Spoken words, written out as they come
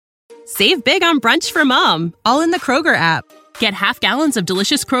Save big on brunch for mom, all in the Kroger app. Get half gallons of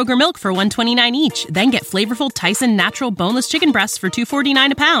delicious Kroger milk for $1.29 each. Then get flavorful Tyson natural boneless chicken breasts for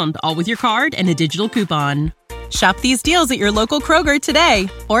 $2.49 a pound, all with your card and a digital coupon. Shop these deals at your local Kroger today,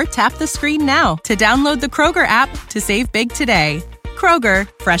 or tap the screen now to download the Kroger app to save big today. Kroger,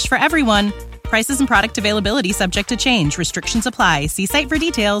 fresh for everyone. Prices and product availability subject to change. Restrictions apply. See site for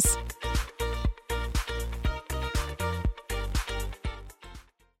details.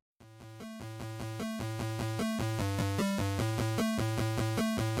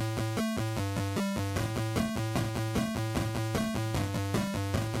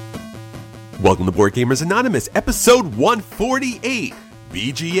 Welcome to Board Gamers Anonymous, episode 148,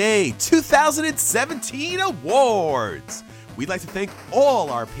 BGA 2017 Awards. We'd like to thank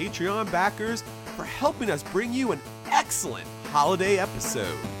all our Patreon backers for helping us bring you an excellent holiday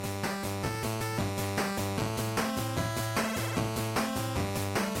episode.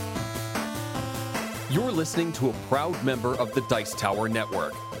 You're listening to a proud member of the Dice Tower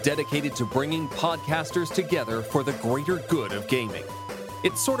Network, dedicated to bringing podcasters together for the greater good of gaming.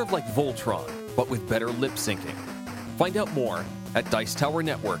 It's sort of like Voltron, but with better lip syncing. Find out more at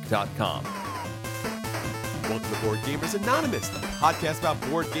Dicetowernetwork.com. Welcome to Board Gamers Anonymous, the podcast about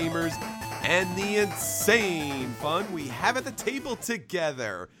board gamers and the insane fun we have at the table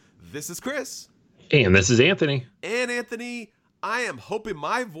together. This is Chris. And this is Anthony. And Anthony, I am hoping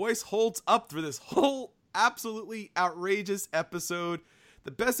my voice holds up through this whole absolutely outrageous episode. The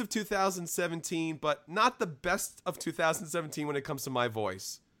best of 2017, but not the best of 2017 when it comes to my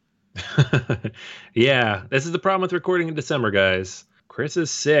voice. Yeah, this is the problem with recording in December, guys. Chris is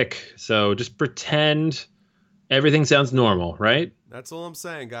sick, so just pretend everything sounds normal, right? That's all I'm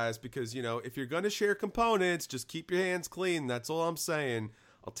saying, guys, because, you know, if you're going to share components, just keep your hands clean. That's all I'm saying.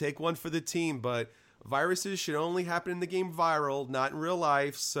 I'll take one for the team, but viruses should only happen in the game viral, not in real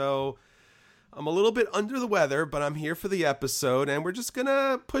life, so I'm a little bit under the weather, but I'm here for the episode, and we're just going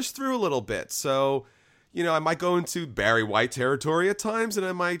to push through a little bit. So, you know, I might go into Barry White territory at times, and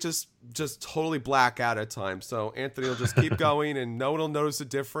I might just totally black out at times. So Anthony will just keep going, and no one will notice the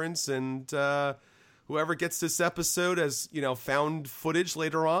difference. And whoever gets this episode as, you know, found footage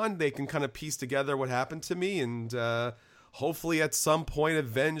later on, they can kind of piece together what happened to me and hopefully at some point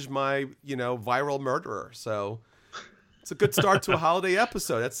avenge my, you know, viral murderer. So it's a good start to a holiday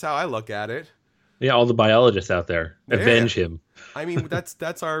episode. That's how I look at it. Yeah, all the biologists out there. Avenge him. I mean,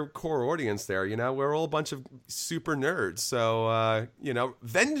 that's our core audience there, you know? We're all a bunch of super nerds. So, you know,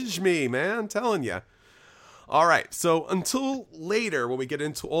 avenge me, man. I'm telling you. All right. So until later, when we get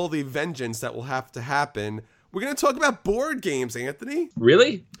into all the vengeance that will have to happen, we're going to talk about board games, Anthony.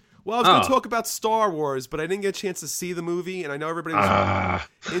 Really? Well, I was going to talk about Star Wars, but I didn't get a chance to see the movie. And I know everybody was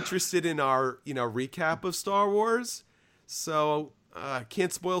interested in our, you know, recap of Star Wars. So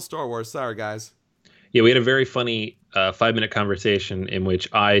can't spoil Star Wars. Sorry, guys. Yeah, we had a very funny 5-minute conversation in which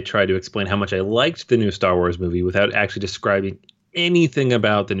I tried to explain how much I liked the new Star Wars movie without actually describing anything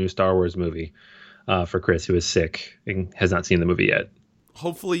about the new Star Wars movie for Chris, who is sick and has not seen the movie yet.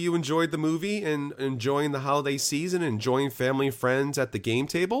 Hopefully you enjoyed the movie and enjoying the holiday season, enjoying family and friends at the game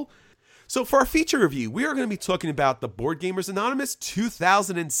table. So for our feature review, we are going to be talking about the Board Gamers Anonymous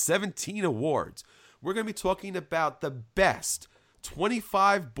 2017 Awards. We're going to be talking about the best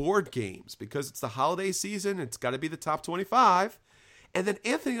 25 board games because it's the holiday season. It's got to be the top 25. And then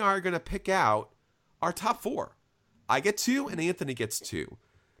Anthony and I are going to pick out our top 4. I get 2 and Anthony gets 2.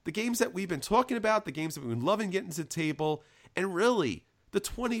 The games that we've been talking about, the games that we've been loving getting to the table, and really the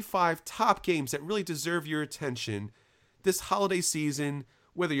 25 top games that really deserve your attention this holiday season,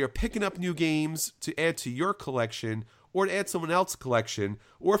 whether you're picking up new games to add to your collection or to add someone else's collection,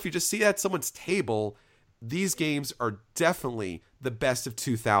 or if you just see it at someone's table. These games are definitely the best of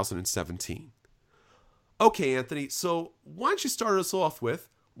 2017. Okay, Anthony, so why don't you start us off with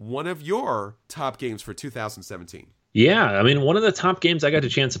one of your top games for 2017? Yeah, I mean, one of the top games I got a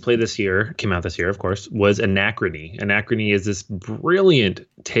chance to play this year, came out this year, of course, was Anachrony. Anachrony is this brilliant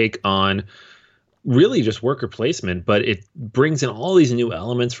take on really just worker placement, but it brings in all these new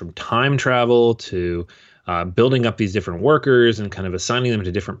elements from time travel to building up these different workers and kind of assigning them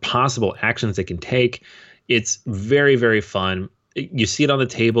to different possible actions they can take. It's very, very fun. You see it on the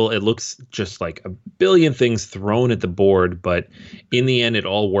table. It looks just like a billion things thrown at the board, but in the end, it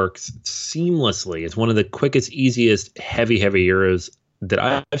all works seamlessly. It's one of the quickest, easiest, heavy Euros that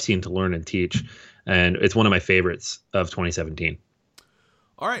I've seen to learn and teach, and it's one of my favorites of 2017.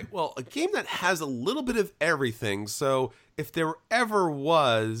 All right, well, a game that has a little bit of everything. So if there ever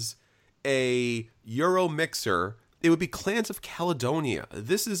was a Euro mixer, it would be Clans of Caledonia.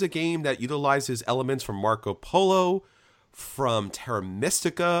 This is a game that utilizes elements from Marco Polo, from Terra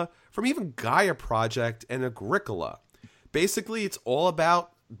Mystica, from even Gaia Project and Agricola. Basically, it's all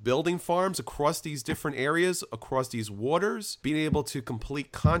about building farms across these different areas, across these waters, being able to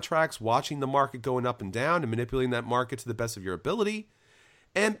complete contracts, watching the market going up and down, and manipulating that market to the best of your ability.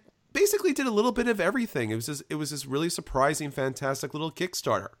 And basically did a little bit of everything. It was this really surprising, fantastic little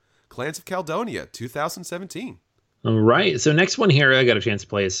Kickstarter. Clans of Caledonia, 2017. All right. So next one here I got a chance to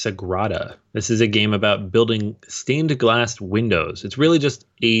play is Sagrada. This is a game about building stained glass windows. It's really just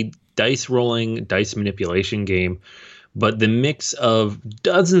a dice rolling, dice manipulation game, but the mix of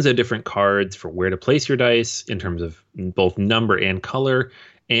dozens of different cards for where to place your dice in terms of both number and color,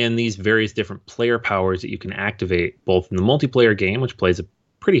 and these various different player powers that you can activate both in the multiplayer game, which plays a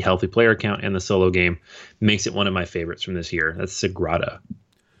pretty healthy player count, and the solo game makes it one of my favorites from this year. That's Sagrada.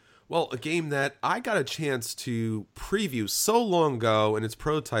 Well, a game that I got a chance to preview so long ago in its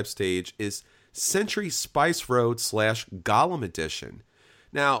prototype stage is Century Spice Road / Gollum Edition.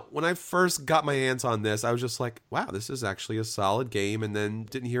 Now, when I first got my hands on this, I was just like, wow, this is actually a solid game, and then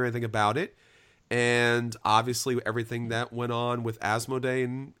didn't hear anything about it. And obviously everything that went on with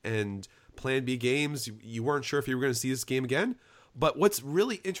Asmodee and Plan B Games, you weren't sure if you were going to see this game again. But what's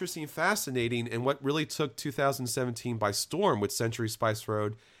really interesting and fascinating, and what really took 2017 by storm with Century Spice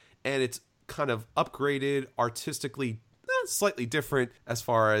Road, and it's kind of upgraded artistically, slightly different as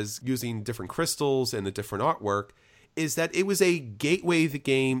far as using different crystals and the different artwork, is that it was a gateway to the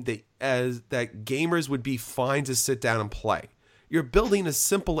game that gamers would be fine to sit down and play. You're building a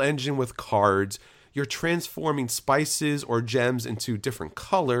simple engine with cards, you're transforming spices or gems into different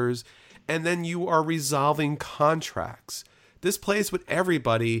colors, and then you are resolving contracts. This plays with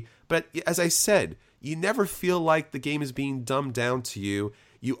everybody, but as I said, you never feel like the game is being dumbed down to you.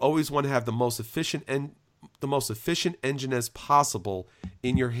 You always want to have the most efficient engine as possible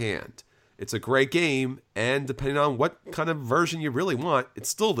in your hand. It's a great game, and depending on what kind of version you really want, it's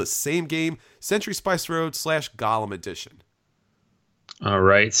still the same game, Century Spice Road / Gollum Edition. All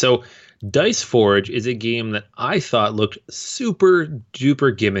right, so Dice Forge is a game that I thought looked super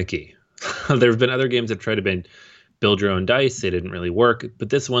duper gimmicky. There have been other games that tried to build your own dice. They didn't really work, but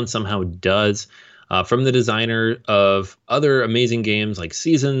this one somehow does. From the designer of other amazing games like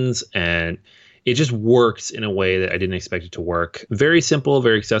Seasons, and it just works in a way that I didn't expect it to work. Very simple,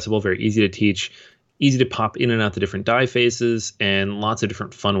 very accessible, very easy to teach, easy to pop in and out the different die faces, and lots of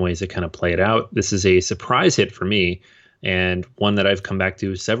different fun ways to kind of play it out. This is a surprise hit for me, and one that I've come back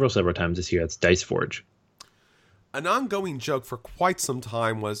to several times this year. That's Dice Forge. An ongoing joke for quite some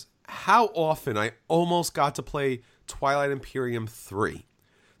time was how often I almost got to play Twilight Imperium 3.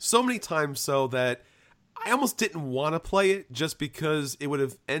 So many times so that I almost didn't want to play it just because it would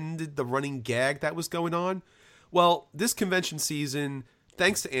have ended the running gag that was going on. Well, this convention season,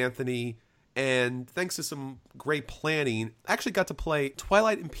 thanks to Anthony and thanks to some great planning, I actually got to play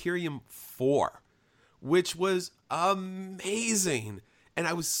Twilight Imperium 4, which was amazing. And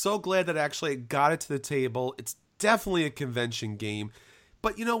I was so glad that I actually got it to the table. It's definitely a convention game.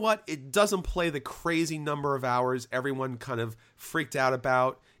 But you know what? It doesn't play the crazy number of hours everyone kind of freaked out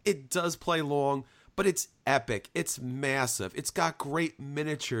about. It does play long, but it's epic. It's massive. It's got great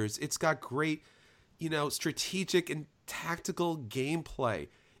miniatures. It's got great, strategic and tactical gameplay.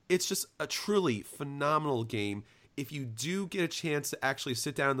 It's just a truly phenomenal game. If you do get a chance to actually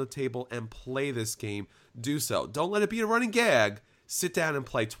sit down at the table and play this game, do so. Don't let it be a running gag. Sit down and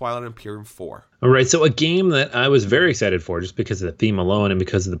play Twilight Imperium 4. All right, so a game that I was very excited for just because of the theme alone and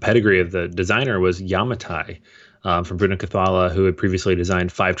because of the pedigree of the designer was Yamatai from Bruno Cathala, who had previously designed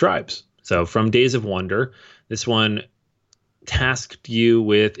Five Tribes. So from Days of Wonder, this one tasked you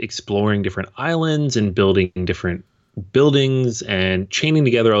with exploring different islands and building different buildings and chaining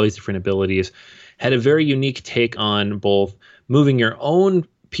together all these different abilities. Had a very unique take on both moving your own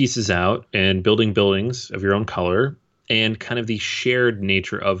pieces out and building buildings of your own color, and kind of the shared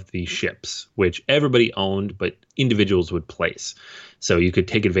nature of the ships, which everybody owned, but individuals would place. So you could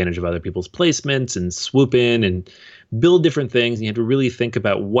take advantage of other people's placements and swoop in and build different things. And you had to really think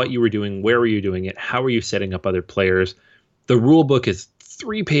about what you were doing, where were you doing it, how were you setting up other players. The rule book is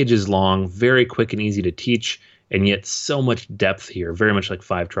 3 pages long, very quick and easy to teach, and yet so much depth here, very much like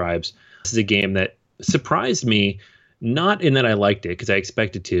Five Tribes. This is a game that surprised me, not in that I liked it because I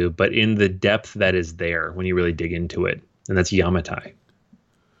expected to, but in the depth that is there when you really dig into it. And that's Yamatai.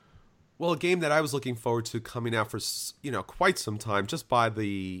 Well, a game that I was looking forward to coming out for, quite some time, just by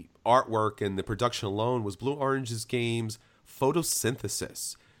the artwork and the production alone, was Blue Orange's game's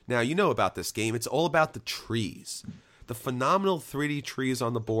Photosynthesis. Now, you know about this game. It's all about the trees. The phenomenal 3D trees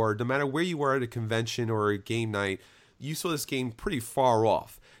on the board. No matter where you were at a convention or a game night, you saw this game pretty far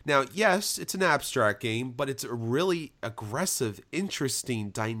off. Now, yes, it's an abstract game, but it's a really aggressive, interesting,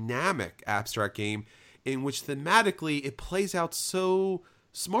 dynamic abstract game in which thematically it plays out so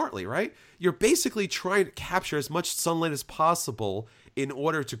smartly, right? You're basically trying to capture as much sunlight as possible in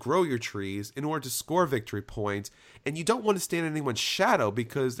order to grow your trees, in order to score victory points, and you don't want to stand in anyone's shadow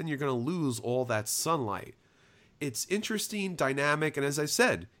because then you're going to lose all that sunlight. It's interesting, dynamic, and as I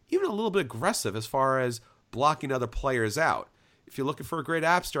said, even a little bit aggressive as far as blocking other players out. If you're looking for a great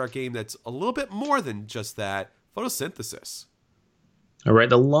abstract game that's a little bit more than just that, Photosynthesis. All right,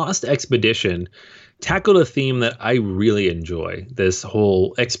 The Lost Expedition tackled a theme that I really enjoy. This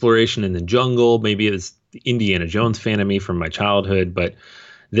whole exploration in the jungle. Maybe it was the Indiana Jones fan of me from my childhood, but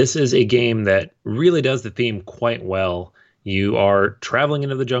this is a game that really does the theme quite well. You are traveling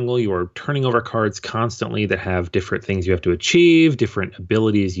into the jungle. You are turning over cards constantly that have different things you have to achieve, different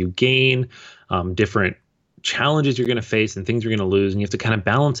abilities you gain, different challenges you're going to face and things you're going to lose. And you have to kind of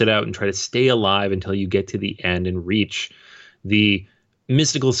balance it out and try to stay alive until you get to the end and reach the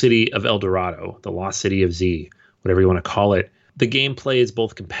mystical city of El Dorado, the lost city of Z, whatever you want to call it. The gameplay is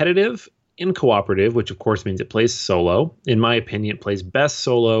both competitive and cooperative, which of course means it plays solo. In my opinion, it plays best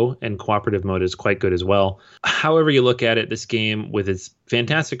solo, and cooperative mode is quite good as well. However you look at it, this game with its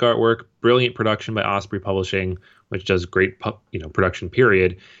fantastic artwork, brilliant production by Osprey Publishing, which does great production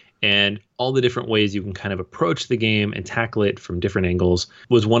period, and all the different ways you can kind of approach the game and tackle it from different angles,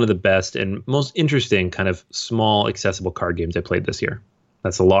 was one of the best and most interesting kind of small accessible card games I played this year.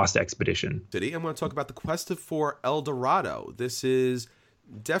 That's The Lost Expedition. City. I'm going to talk about the Quest for El Dorado. This is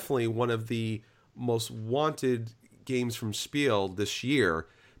definitely one of the most wanted games from Spiel this year.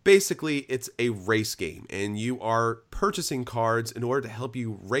 Basically, it's a race game, and you are purchasing cards in order to help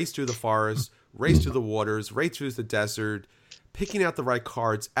you race through the forest, race through the waters, race through the desert, picking out the right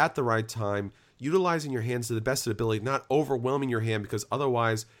cards at the right time, utilizing your hands to the best of ability, not overwhelming your hand, because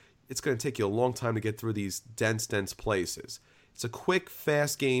otherwise it's going to take you a long time to get through these dense places. It's a quick,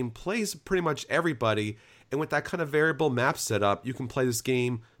 fast game, plays pretty much everybody, and with that kind of variable map setup, you can play this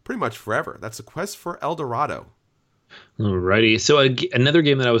game pretty much forever. That's the Quest for El Dorado. Alrighty. So another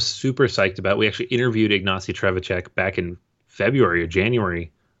game that I was super psyched about, we actually interviewed Ignacy Trevicek back in February or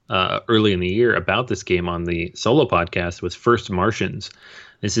January, early in the year, about this game on the solo podcast, was First Martians.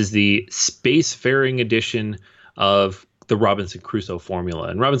 This is the spacefaring edition of the Robinson Crusoe formula.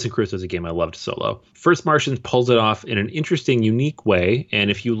 And Robinson Crusoe is a game I loved solo. First Martians pulls it off in an interesting, unique way.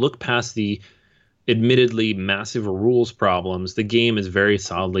 And if you look past the admittedly massive rules problems, the game is very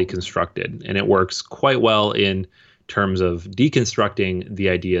solidly constructed. And it works quite well in terms of deconstructing the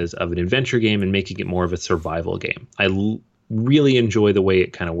ideas of an adventure game and making it more of a survival game. I really enjoy the way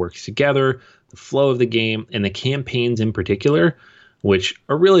it kind of works together, the flow of the game, and the campaigns in particular, which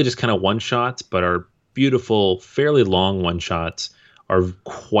are really just kind of one-shots, but are beautiful, fairly long one-shots, are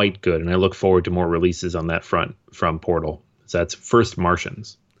quite good. And I look forward to more releases on that front from Portal. So that's First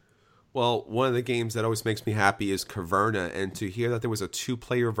Martians. Well, one of the games that always makes me happy is Caverna, and to hear that there was a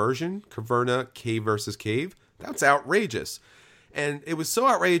 2-player version, Caverna Cave versus Cave, that's outrageous. And it was so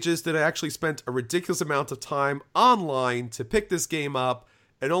outrageous that I actually spent a ridiculous amount of time online to pick this game up,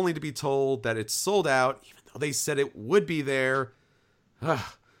 and only to be told that it's sold out, even though they said it would be there.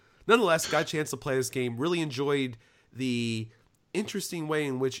 Nonetheless, got a chance to play this game. Really enjoyed the interesting way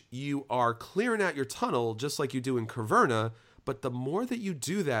in which you are clearing out your tunnel, just like you do in Caverna. But the more that you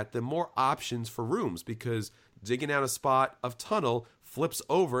do that, the more options for rooms, because digging out a spot of tunnel flips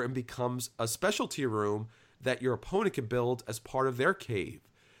over and becomes a specialty room that your opponent can build as part of their cave.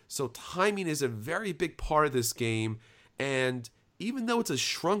 So timing is a very big part of this game. And even though it's a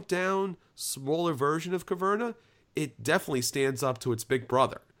shrunk down, smaller version of Caverna, it definitely stands up to its big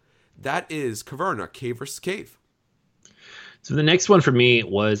brother. That is Caverna, Cave vs. Cave. So the next one for me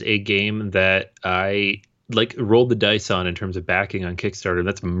was a game that I rolled the dice on in terms of backing on Kickstarter.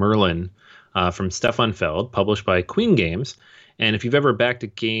 That's Merlin from Stefan Feld, published by Queen Games. And if you've ever backed a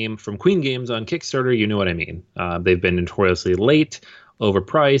game from Queen Games on Kickstarter, you know what I mean. They've been notoriously late,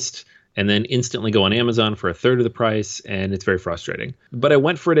 overpriced, and then instantly go on Amazon for a third of the price, and it's very frustrating. But I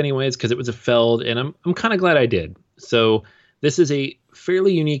went for it anyways because it was a Feld, and I'm kind of glad I did. So this is a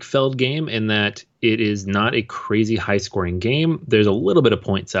fairly unique Feld game in that it is not a crazy high-scoring game. There's a little bit of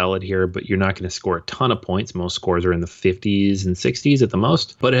point salad here, but you're not going to score a ton of points. Most scores are in the 50s and 60s at the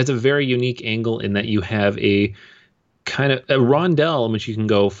most. But it has a very unique angle in that you have a kind of a rondel in which you can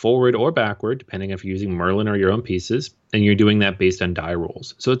go forward or backward, depending if you're using Merlin or your own pieces, and you're doing that based on die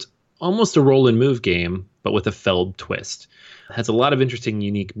rolls. So it's almost a roll and move game, but with a Feld twist. It has a lot of interesting,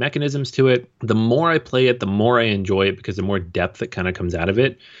 unique mechanisms to it. The more I play it, the more I enjoy it because the more depth that kind of comes out of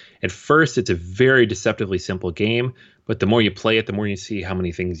it. At first, it's a very deceptively simple game, but the more you play it, the more you see how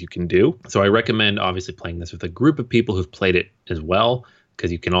many things you can do. So I recommend obviously playing this with a group of people who've played it as well, because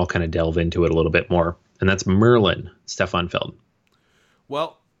you can all kind of delve into it a little bit more. And that's Merlin, Stefan Feld.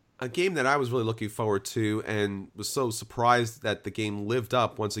 Well, a game that I was really looking forward to and was so surprised that the game lived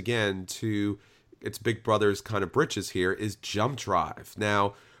up once again to its big brother's kind of britches here is Jump Drive.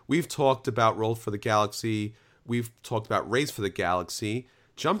 Now, we've talked about Roll for the Galaxy. We've talked about Race for the Galaxy.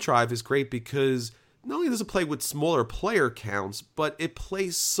 Jump Drive is great because not only does it play with smaller player counts, but it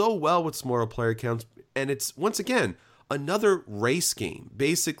plays so well with smaller player counts. And it's, once again, another race game.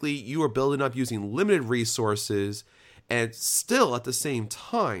 Basically, you are building up using limited resources, and still at the same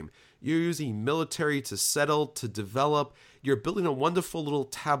time, you're using military to settle, to develop. You're building a wonderful little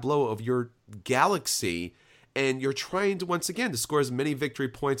tableau of your galaxy, and you're trying to, once again, to score as many victory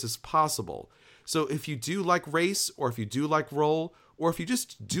points as possible. So if you do like race, or if you do like roll, or if you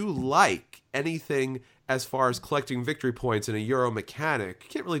just do like anything as far as collecting victory points in a Euro mechanic, you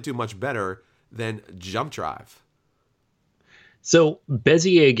can't really do much better than Jump Drive. So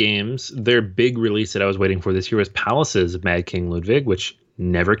BGA Games, their big release that I was waiting for this year was Palaces of Mad King Ludwig, which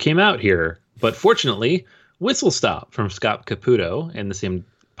never came out here. But fortunately, Whistle Stop from Scott Caputo and the same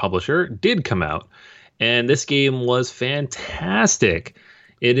publisher did come out. And this game was fantastic.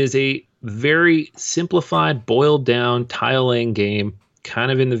 It is a very simplified, boiled down tile-laying game,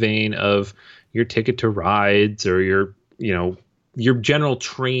 kind of in the vein of your Ticket to Rides or your general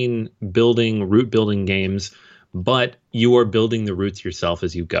train building, route building games, but you are building the routes yourself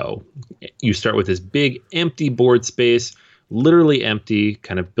as you go. You start with this big empty board space, literally empty,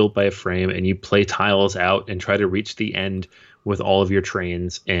 kind of built by a frame, and you play tiles out and try to reach the end with all of your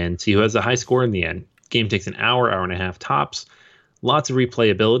trains and see who has the high score in the end. Game takes an hour and a half tops. Lots of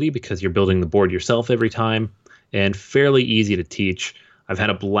replayability because you're building the board yourself every time, and fairly easy to teach. I've had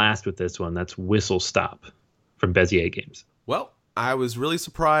a blast with this one. That's Whistle Stop from BGA Games. Well, I was really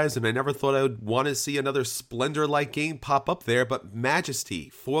surprised, and I never thought I would want to see another Splendor-like game pop up there, but Majesty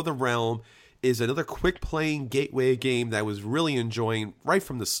for the Realm is another quick-playing gateway game that I was really enjoying right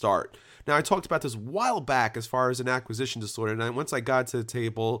from the start. Now, I talked about this a while back as far as an acquisition disorder, and once I got to the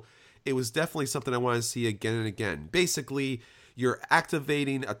table, it was definitely something I wanted to see again and again. Basically, you're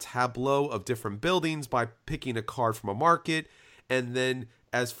activating a tableau of different buildings by picking a card from a market, and then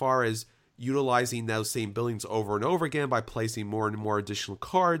as far as utilizing those same buildings over and over again by placing more and more additional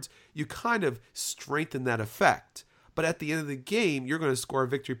cards, you kind of strengthen that effect. But at the end of the game, you're going to score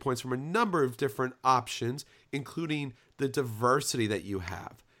victory points from a number of different options, including the diversity that you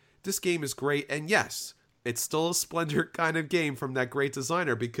have. This game is great, and yes, it's still a Splendor kind of game from that great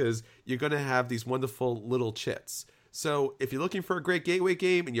designer because you're going to have these wonderful little chits. So if you're looking for a great gateway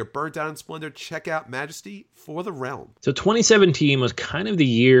game and you're burnt out on Splendor, check out Majesty for the Realm. So 2017 was kind of the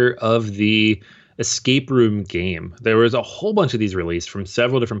year of the escape room game. There was a whole bunch of these released from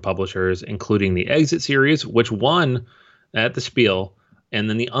several different publishers, including the Exit series, which won at the Spiel, and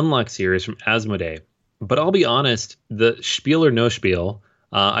then the Unlock series from Asmodee. But I'll be honest, the Spiel or no Spiel,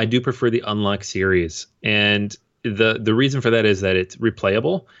 I do prefer the Unlock series. And the reason for that is that it's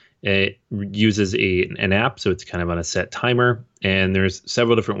replayable. It uses an app, so it's kind of on a set timer, and there's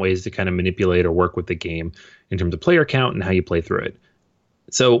several different ways to kind of manipulate or work with the game in terms of player count and how you play through it.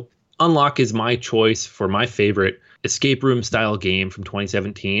 So Unlock is my choice for my favorite escape room style game from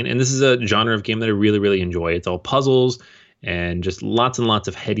 2017, and this is a genre of game that I really, really enjoy. It's all puzzles and just lots and lots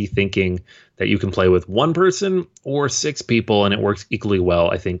of heady thinking that you can play with one person or six people, and it works equally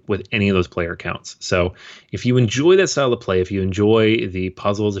well, I think, with any of those player counts. So if you enjoy that style of play, if you enjoy the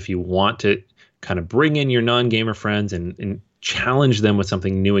puzzles, if you want to kind of bring in your non-gamer friends and challenge them with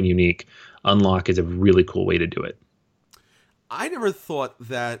something new and unique, Unlock is a really cool way to do it. I never thought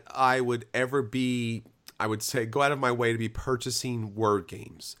that I would ever be, I would say, go out of my way to be purchasing word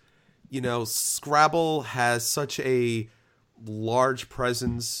games. You know, Scrabble has such a large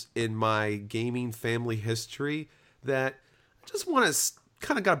presence in my gaming family history that I just want to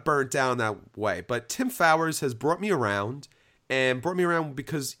kind of got burnt down that way. But Tim Fowers has brought me around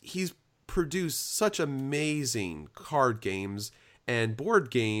because he's produced such amazing card games and board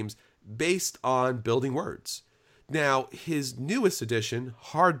games based on building words. Now, his newest edition,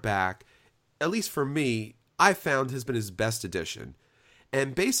 hardback, at least for me, I found has been his best edition.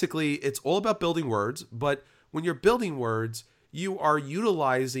 And basically, it's all about building words, but when you're building words, you are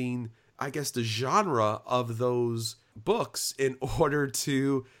utilizing, I guess, the genre of those books in order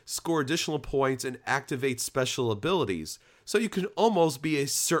to score additional points and activate special abilities. So you can almost be a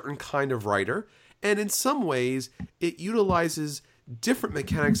certain kind of writer. And in some ways, it utilizes different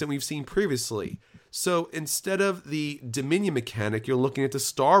mechanics than we've seen previously. So instead of the Dominion mechanic, you're looking at the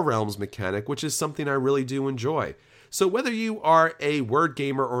Star Realms mechanic, which is something I really do enjoy. So whether you are a word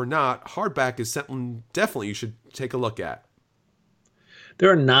gamer or not, Hardback is something definitely you should take a look at.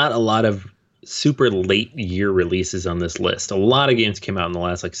 There are not a lot of super late year releases on this list. A lot of games came out in the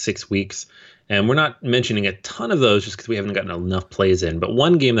last 6 weeks, and we're not mentioning a ton of those just because we haven't gotten enough plays in. But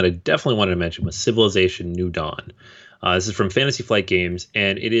one game that I definitely wanted to mention was Civilization New Dawn. This is from Fantasy Flight Games,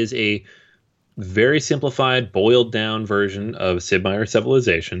 and it is a very simplified, boiled down version of Sid Meier's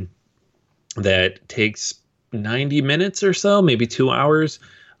Civilization that takes 90 minutes or so, maybe 2 hours,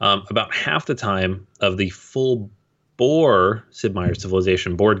 about half the time of the full bore Sid Meier's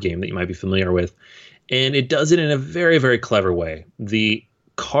Civilization board game that you might be familiar with. And it does it in a very, very clever way. The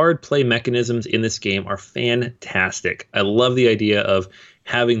card play mechanisms in this game are fantastic. I love the idea of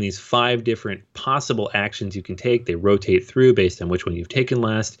having these 5 different possible actions you can take. They rotate through based on which one you've taken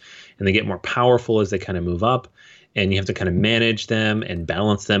last, and they get more powerful as they kind of move up. And you have to kind of manage them and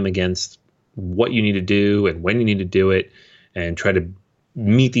balance them against what you need to do and when you need to do it, and try to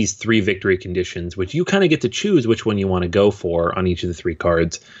meet these 3 victory conditions, which you kind of get to choose which one you want to go for on each of the 3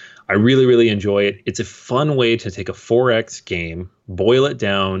 cards. I really, really enjoy it. It's a fun way to take a 4X game, boil it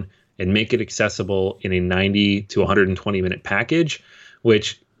down, and make it accessible in a 90 to 120 minute package,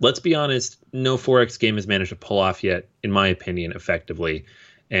 which, let's be honest, no 4X game has managed to pull off yet, in my opinion, effectively.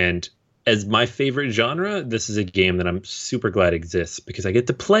 And as my favorite genre, this is a game that I'm super glad exists because I get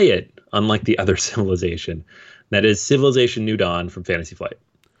to play it, unlike the other Civilization. That is Civilization New Dawn from Fantasy Flight.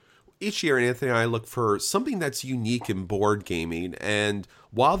 Each year, Anthony and I look for something that's unique in board gaming. And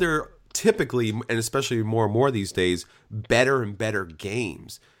while they're typically, and especially more and more these days, better and better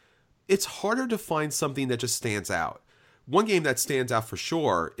games, it's harder to find something that just stands out. One game that stands out for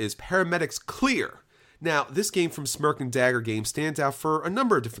sure is Paramedics Clear. Now, this game from Smirk and Dagger Games stands out for a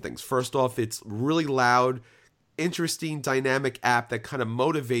number of different things. First off, it's really loud, interesting, dynamic app that kind of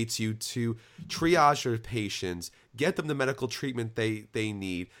motivates you to triage your patients, get them the medical treatment they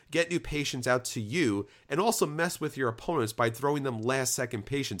need, get new patients out to you, and also mess with your opponents by throwing them last-second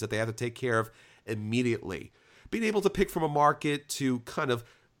patients that they have to take care of immediately. Being able to pick from a market to kind of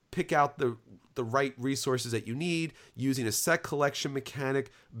pick out the right resources that you need, using a set collection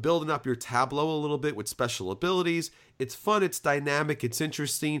mechanic, building up your tableau a little bit with special abilities. It's fun, it's dynamic, it's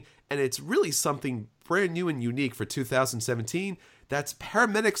interesting, and it's really something brand new and unique for 2017. That's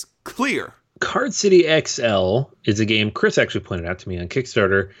Paramedics Clear. Card City XL is a game Chris actually pointed out to me on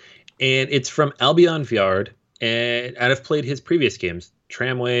Kickstarter, and it's from Albion Viard, and I've played his previous games,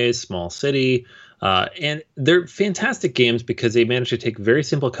 Tramways, Small City, and they're fantastic games because they manage to take very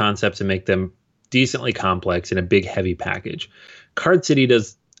simple concepts and make them decently complex in a big, heavy package. Card City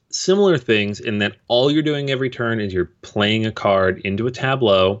does similar things in that all you're doing every turn is you're playing a card into a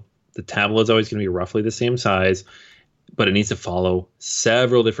tableau. The tableau is always going to be roughly the same size, but it needs to follow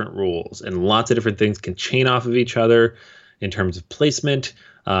several different rules, and lots of different things can chain off of each other in terms of placement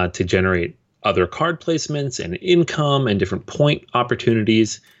to generate other card placements and income and different point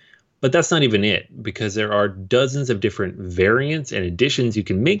opportunities. But that's not even it, because there are dozens of different variants and additions you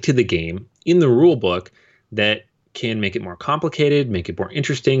can make to the game in the rule book that can make it more complicated, make it more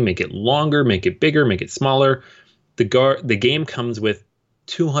interesting, make it longer, make it bigger, make it smaller. The game comes with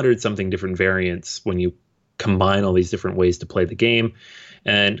 200-something different variants when you combine all these different ways to play the game.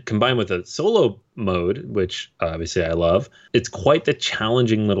 And combined with a solo mode, which obviously I love, it's quite the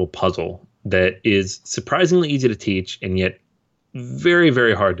challenging little puzzle that is surprisingly easy to teach and yet very,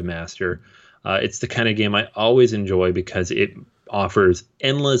 very hard to master. It's the kind of game I always enjoy because it offers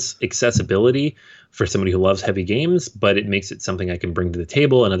endless accessibility for somebody who loves heavy games, but it makes it something I can bring to the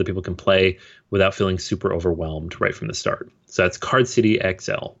table and other people can play without feeling super overwhelmed right from the start. So that's Card City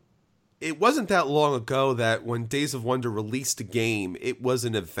XL. It wasn't that long ago that when Days of Wonder released a game, it was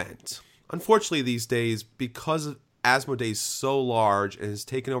an event. Unfortunately, these days, because Asmodee is so large and has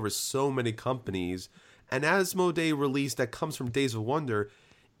taken over so many companies, an Asmodee release that comes from Days of Wonder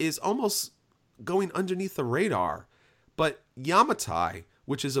is almost going underneath the radar. But Yamatai,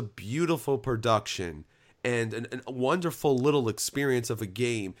 which is a beautiful production and a wonderful little experience of a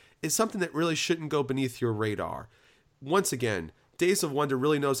game, is something that really shouldn't go beneath your radar. Once again, Days of Wonder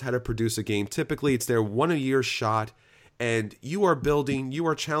really knows how to produce a game. Typically, it's their one-a-year shot, and you are building, you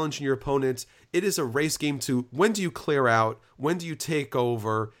are challenging your opponents. It is a race game to when do you clear out, when do you take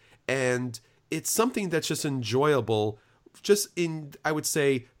over, and it's something that's just enjoyable, just in, I would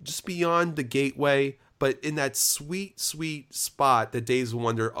say, just beyond the gateway, but in that sweet, sweet spot that Days of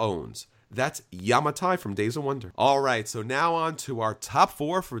Wonder owns. That's Yamatai from Days of Wonder. All right, so now on to our top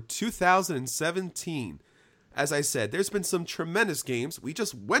 4 for 2017. As I said, there's been some tremendous games. We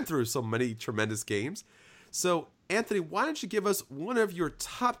just went through so many tremendous games. So, Anthony, why don't you give us one of your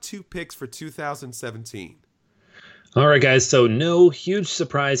top 2 picks for 2017? All right, guys. So no huge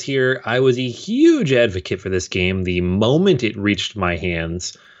surprise here. I was a huge advocate for this game the moment it reached my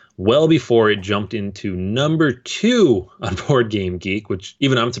hands, well before it jumped into number 2 on Board Game Geek, which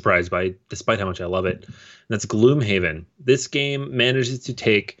even I'm surprised by, despite how much I love it. And that's Gloomhaven. This game manages to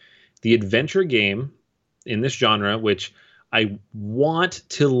take the adventure game in this genre, which I want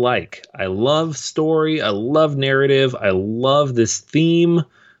to like. I love story. I love narrative. I love this theme,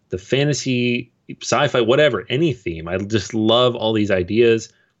 the fantasy, sci-fi, whatever, any theme. I just love all these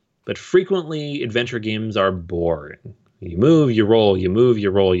ideas, but frequently adventure games are boring. You move, you roll, you move, you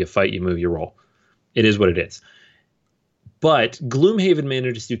roll, you fight, you move, you roll. It is what it is. But Gloomhaven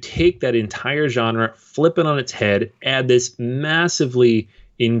manages to take that entire genre, flip it on its head, add this massively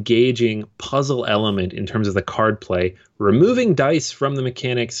engaging puzzle element in terms of the card play, removing dice from the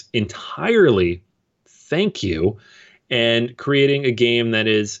mechanics entirely. Thank you. And creating a game that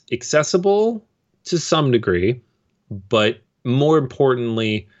is accessible to some degree, but more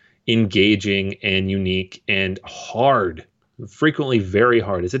importantly, engaging and unique and hard, frequently very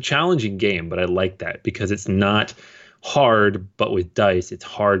hard. It's a challenging game, but I like that because it's not hard, but with dice. It's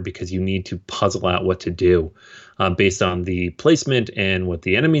hard because you need to puzzle out what to do based on the placement and what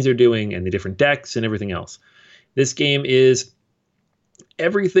the enemies are doing and the different decks and everything else. This game is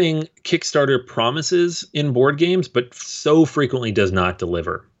everything Kickstarter promises in board games, but so frequently does not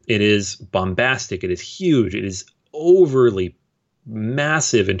deliver. It is bombastic. It is huge. It is overly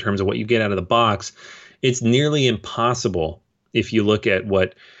massive in terms of what you get out of the box. It's nearly impossible if you look at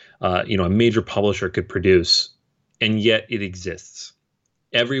what a major publisher could produce, and yet it exists.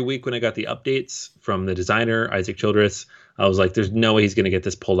 Every week when I got the updates from the designer, Isaac Childress, I was like, there's no way he's going to get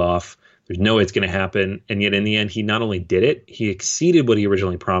this pulled off. There's no way it's going to happen. And yet in the end, he not only did it, he exceeded what he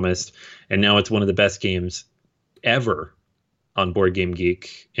originally promised. And now it's one of the best games ever on Board Game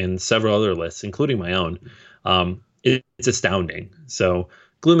Geek and several other lists, including my own. It's astounding. So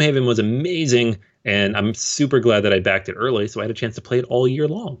Gloomhaven was amazing, and I'm super glad that I backed it early, so I had a chance to play it all year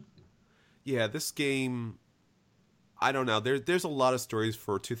long. Yeah, this game, I don't know. There's a lot of stories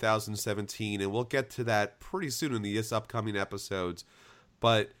for 2017, and we'll get to that pretty soon in these upcoming episodes.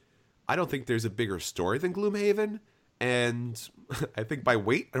 But I don't think there's a bigger story than Gloomhaven, and I think by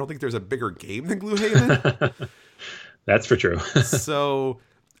weight, I don't think there's a bigger game than Gloomhaven. That's for true. So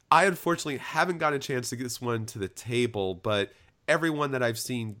I unfortunately haven't got a chance to get this one to the table, but everyone that I've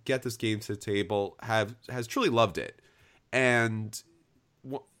seen get this game to the table has truly loved it. And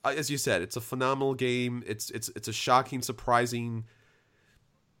as you said, it's a phenomenal game. It's a shocking, surprising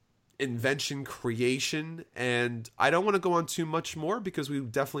invention, creation, and I don't want to go on too much more because we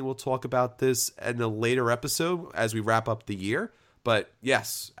definitely will talk about this in a later episode as we wrap up the year. But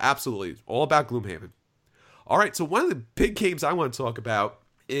yes, absolutely, all about Gloomhaven. All right, so one of the big games I want to talk about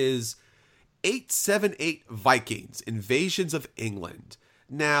is 878 Vikings, Invasions of England.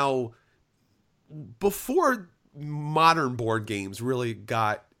 Now, before modern board games really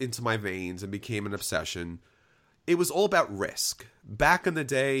got into my veins and became an obsession, it was all about Risk. Back in the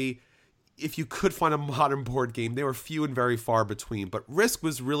day, if you could find a modern board game, they were few and very far between, but Risk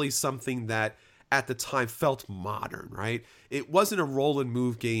was really something that at the time felt modern, right? It wasn't a roll and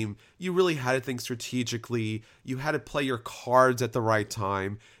move game. You really had to think strategically. You had to play your cards at the right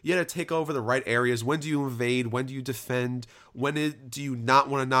time. You had to take over the right areas. When do you invade? When do you defend? When do you not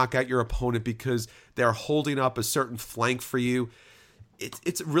want to knock out your opponent because they're holding up a certain flank for you?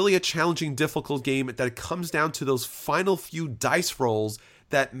 It's really a challenging, difficult game that it comes down to those final few dice rolls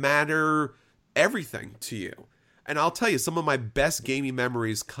that matter everything to you. And I'll tell you, some of my best gaming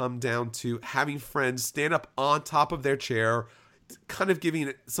memories come down to having friends stand up on top of their chair, kind of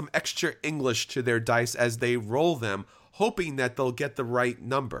giving some extra English to their dice as they roll them, hoping that they'll get the right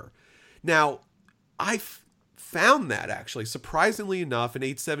number. Now, I found that actually, surprisingly enough, in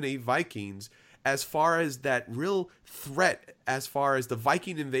 878 Vikings, as far as that real threat, as far as the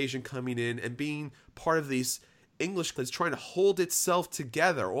Viking invasion coming in and being part of these English clans trying to hold itself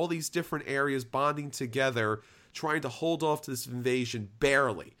together, all these different areas bonding together, trying to hold off to this invasion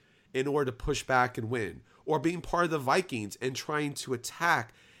barely in order to push back and win, or being part of the Vikings and trying to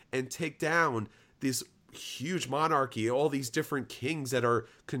attack and take down this huge monarchy, all these different kings that are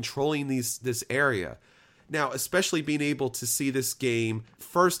controlling this area. Now, especially being able to see this game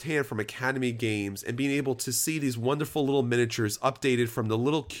firsthand from Academy Games and being able to see these wonderful little miniatures updated from the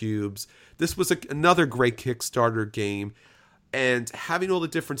little cubes, this was another great Kickstarter game. And having all the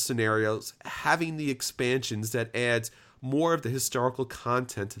different scenarios, having the expansions that adds more of the historical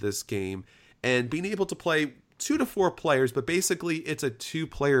content to this game, and being able to play 2 to 4 players, but basically it's a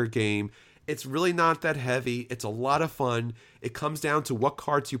 2-player game. It's really not that heavy. It's a lot of fun. It comes down to what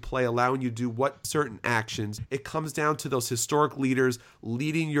cards you play, allowing you to do what certain actions. It comes down to those historic leaders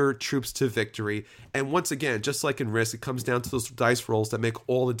leading your troops to victory. And once again, just like in Risk, it comes down to those dice rolls that make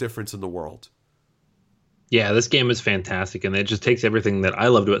all the difference in the world. Yeah, this game is fantastic, and it just takes everything that I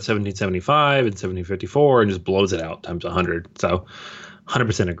loved about 1775 and 1754 and just blows it out times 100. So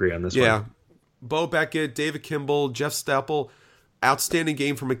 100% agree on this one. Yeah. Bo Beckett, David Kimball, Jeff Staple. Outstanding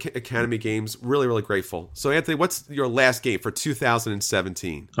game from Academy Games. Really, really grateful. So, Anthony, what's your last game for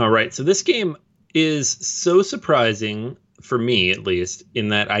 2017? All right. So this game is so surprising, for me at least, in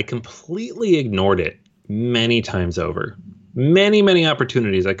that I completely ignored it many times over. Many, many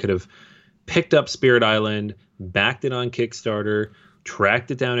opportunities. I could have picked up Spirit Island, backed it on Kickstarter,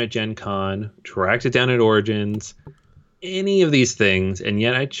 tracked it down at Gen Con, tracked it down at Origins, any of these things, and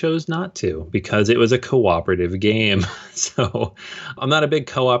yet I chose not to because it was a cooperative game. So I'm not a big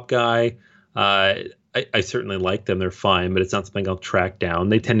co-op guy. I certainly like them. They're fine, but it's not something I'll track down.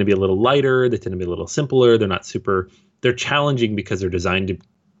 They tend to be a little lighter. They tend to be a little simpler. They're not super... They're challenging because they're designed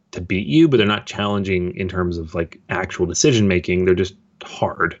to beat you, but they're not challenging in terms of like actual decision-making. They're just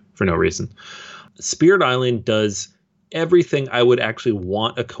hard for no reason. Spirit Island does everything I would actually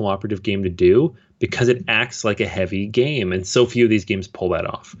want a cooperative game to do because it acts like a heavy game, and so few of these games pull that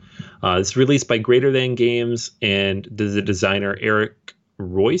off. It's released by Greater Than Games and the designer Eric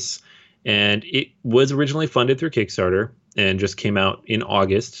Royce, and it was originally funded through Kickstarter and just came out in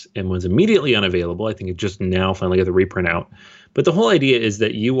August and was immediately unavailable. I think it just now finally got the reprint out. But the whole idea is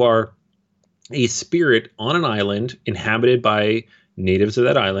that you are a spirit on an island inhabited by natives of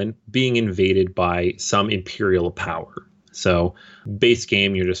that island being invaded by some imperial power. So base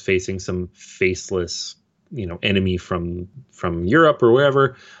game, you're just facing some faceless, enemy from Europe or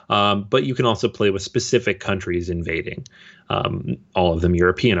wherever. But you can also play with specific countries invading, all of them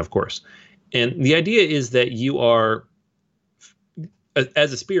European, of course. And the idea is that you are,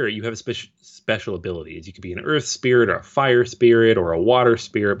 as a spirit, you have special abilities. You could be an earth spirit or a fire spirit or a water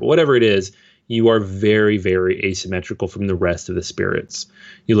spirit, but whatever it is, you are very, very asymmetrical from the rest of the spirits.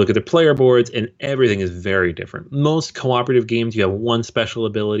 You look at the player boards and everything is very different. Most cooperative games, you have one special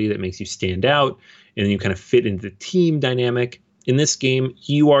ability that makes you stand out and then you kind of fit into the team dynamic. In this game,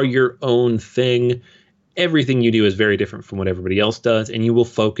 you are your own thing. Everything you do is very different from what everybody else does, and you will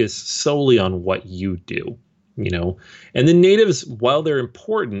focus solely on what you do. And the natives, while they're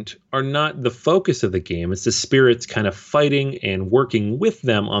important, are not the focus of the game. It's the spirits kind of fighting and working with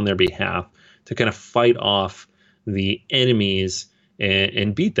them on their behalf to kind of fight off the enemies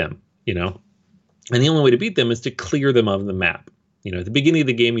and beat them, And the only way to beat them is to clear them of the map. At the beginning of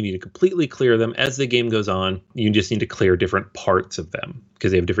the game, you need to completely clear them. As the game goes on, you just need to clear different parts of them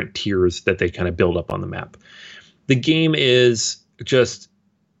because they have different tiers that they kind of build up on the map. The game is just,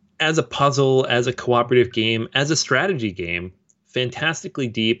 as a puzzle, as a cooperative game, as a strategy game, fantastically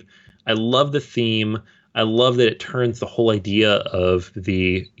deep. I love the theme. I love that it turns the whole idea of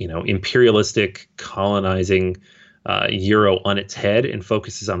the, imperialistic colonizing Euro on its head and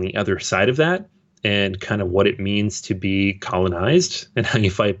focuses on the other side of that and kind of what it means to be colonized and how you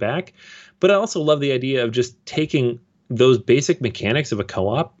fight back. But I also love the idea of just taking those basic mechanics of a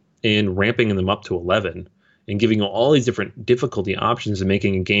co-op and ramping them up to 11 and giving you all these different difficulty options and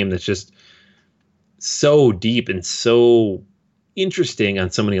making a game that's just so deep and so interesting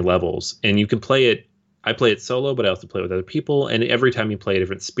on so many levels. And you can play it. I play it solo, but I also play with other people. And every time you play a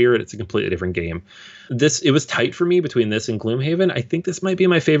different spirit, it's a completely different game. It was tight for me between this and Gloomhaven. I think this might be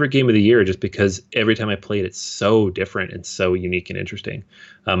my favorite game of the year just because every time I play it, it's so different and so unique and interesting.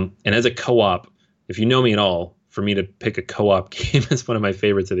 And as a co-op, if you know me at all, for me to pick a co-op game as one of my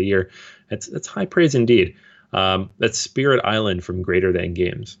favorites of the year, that's high praise indeed. That's Spirit Island from Greater Than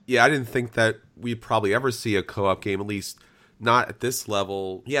Games. Yeah, I didn't think that we'd probably ever see a co-op game, at least not at this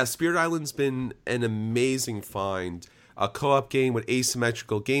level. Yeah, Spirit Island's been an amazing find. A co-op game with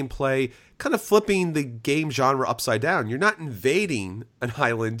asymmetrical gameplay, kind of flipping the game genre upside down. You're not invading an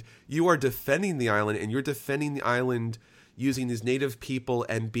island, you are defending the island, and you're defending the island using these native people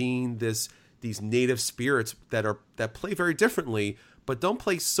and being these native spirits that play very differently, but don't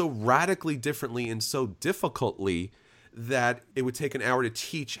play so radically differently and so difficultly that it would take an hour to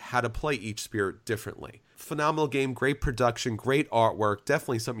teach how to play each spirit differently. Phenomenal game, great production, great artwork,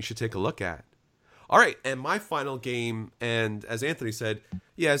 definitely something you should take a look at. All right, and my final game, and as Anthony said,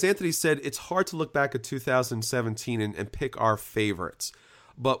 it's hard to look back at 2017 and pick our favorites.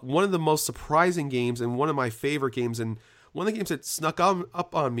 But one of the most surprising games and one of my favorite games, and one of the games that snuck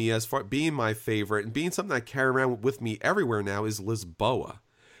up on me as far being my favorite and being something I carry around with me everywhere now, is Lisboa.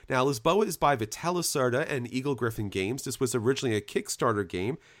 Now, Lisboa is by Vital Lacerda and Eagle Griffin Games. This was originally a Kickstarter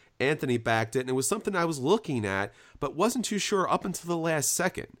game, Anthony backed it, and it was something I was looking at, but wasn't too sure up until the last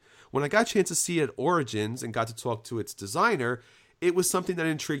second. When I got a chance to see it at Origins and got to talk to its designer, it was something that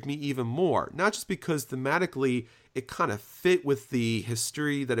intrigued me even more. Not just because thematically it kind of fit with the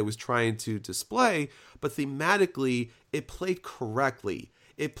history that it was trying to display, but thematically it played correctly.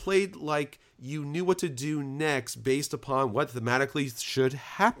 It played like you knew what to do next based upon what thematically should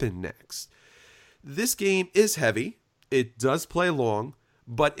happen next. This game is heavy. It does play long.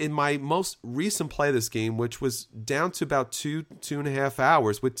 But in my most recent play of this game, which was down to about 2.5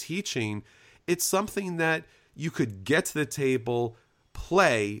 hours with teaching, it's something that you could get to the table,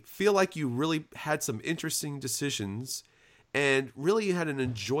 play, feel like you really had some interesting decisions, and really had an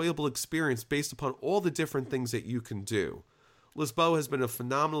enjoyable experience based upon all the different things that you can do. Lisboa has been a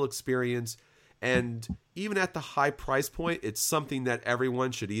phenomenal experience, and even at the high price point, it's something that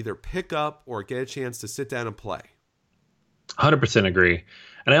everyone should either pick up or get a chance to sit down and play. 100% agree.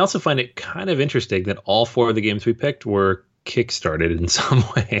 And I also find it kind of interesting that all 4 of the games we picked were kickstarted in some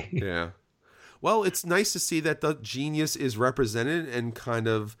way. Yeah. Well, it's nice to see that the genius is represented and kind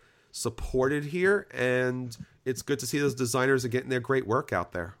of supported here. And it's good to see those designers are getting their great work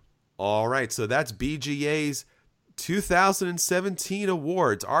out there. All right. So that's BGA's 2017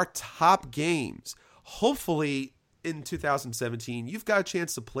 awards, our top games. Hopefully in 2017, you've got a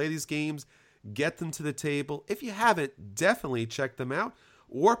chance to play these games, get them to the table. If you haven't, definitely check them out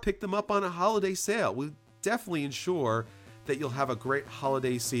or pick them up on a holiday sale. We'll definitely ensure that you'll have a great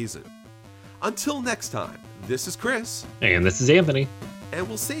holiday season. Until next time, this is Chris. And this is Anthony. And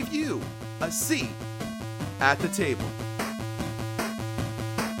we'll save you a seat at the table.